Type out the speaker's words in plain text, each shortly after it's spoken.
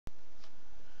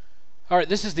All right,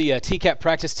 this is the TCAP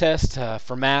practice test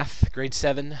for math, grade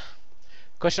 7.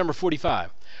 Question number 45.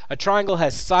 A triangle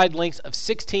has side lengths of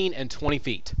 16 and 20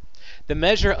 feet. The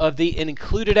measure of the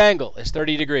included angle is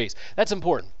 30 degrees. That's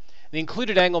important. The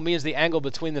included angle means the angle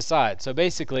between the sides. So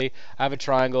basically, I have a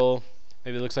triangle.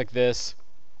 Maybe it looks like this.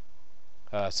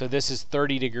 So this is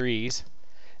 30 degrees.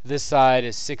 This side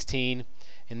is 16,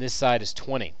 and this side is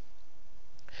 20.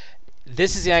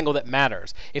 This is the angle that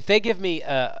matters. If they give me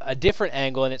a different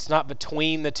angle and it's not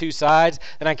between the two sides,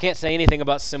 then I can't say anything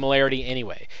about similarity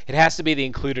anyway. It has to be the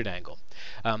included angle.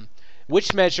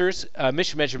 Which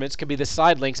measurements can be the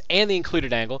side lengths and the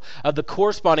included angle of the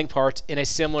corresponding parts in a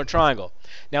similar triangle.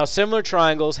 Now, similar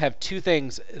triangles have two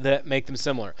things that make them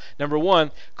similar. Number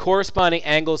one, corresponding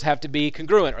angles have to be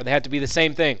congruent, or they have to be the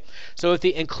same thing. So if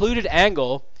the included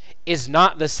angle is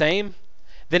not the same,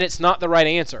 then it's not the right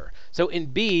answer. So in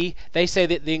B, they say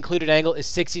that the included angle is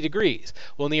 60 degrees.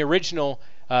 Well, in the original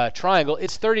triangle,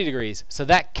 it's 30 degrees. So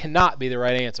that cannot be the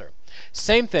right answer.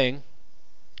 Same thing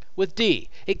with D.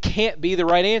 It can't be the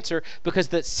right answer because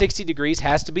the 60 degrees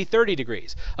has to be 30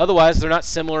 degrees. Otherwise, they're not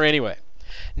similar anyway.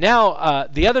 Now,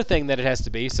 the other thing that it has to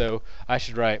be, so I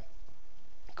should write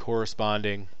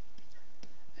corresponding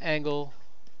angle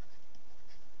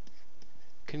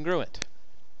congruent.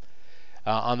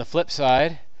 On the flip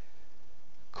side,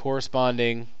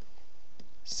 corresponding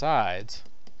sides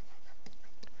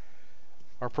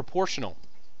are proportional,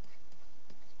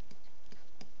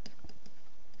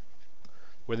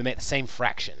 where they make the same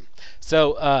fraction.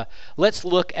 So let's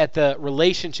look at the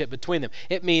relationship between them.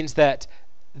 It means that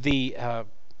the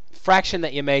fraction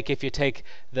that you make if you take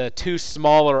the two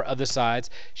smaller of the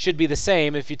sides should be the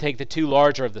same if you take the two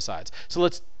larger of the sides. So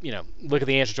let's look at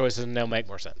the answer choices and they'll make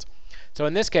more sense. So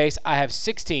in this case, I have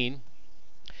 16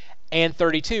 and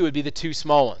 32 would be the two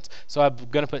small ones. So I'm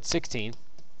going to put 16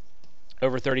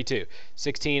 over 32.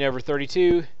 16 over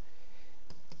 32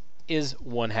 is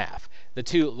 1/2. The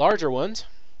two larger ones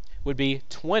would be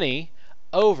 20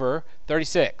 over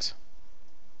 36.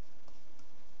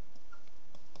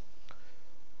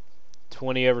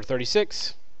 20 over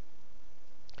 36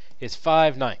 is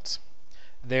 5/9.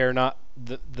 They're not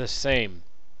the same.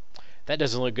 That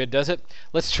doesn't look good, does it?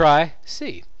 Let's try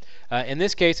C. In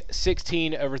this case,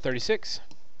 16 over 36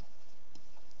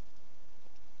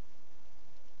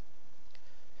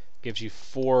 gives you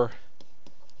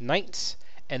 4/9,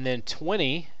 and then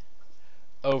 20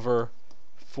 over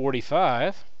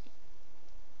 45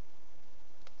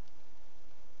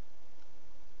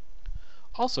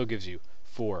 also gives you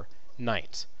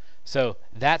 4/9. So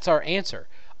that's our answer.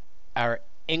 Our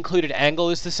included angle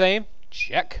is the same.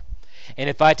 Check. And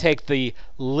if I take the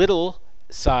little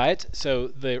sides, so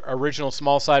the original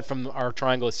small side from our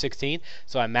triangle is 16,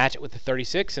 so I match it with the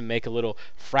 36 and make a little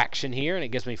fraction here, and it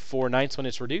gives me 4/9 when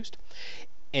it's reduced.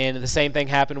 And the same thing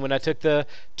happened when I took the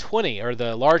 20, or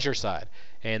the larger side,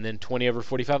 and then 20 over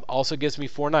 45 also gives me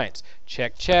 4/9.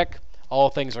 Check, check. All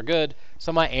things are good.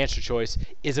 So my answer choice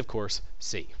is, of course,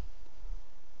 C.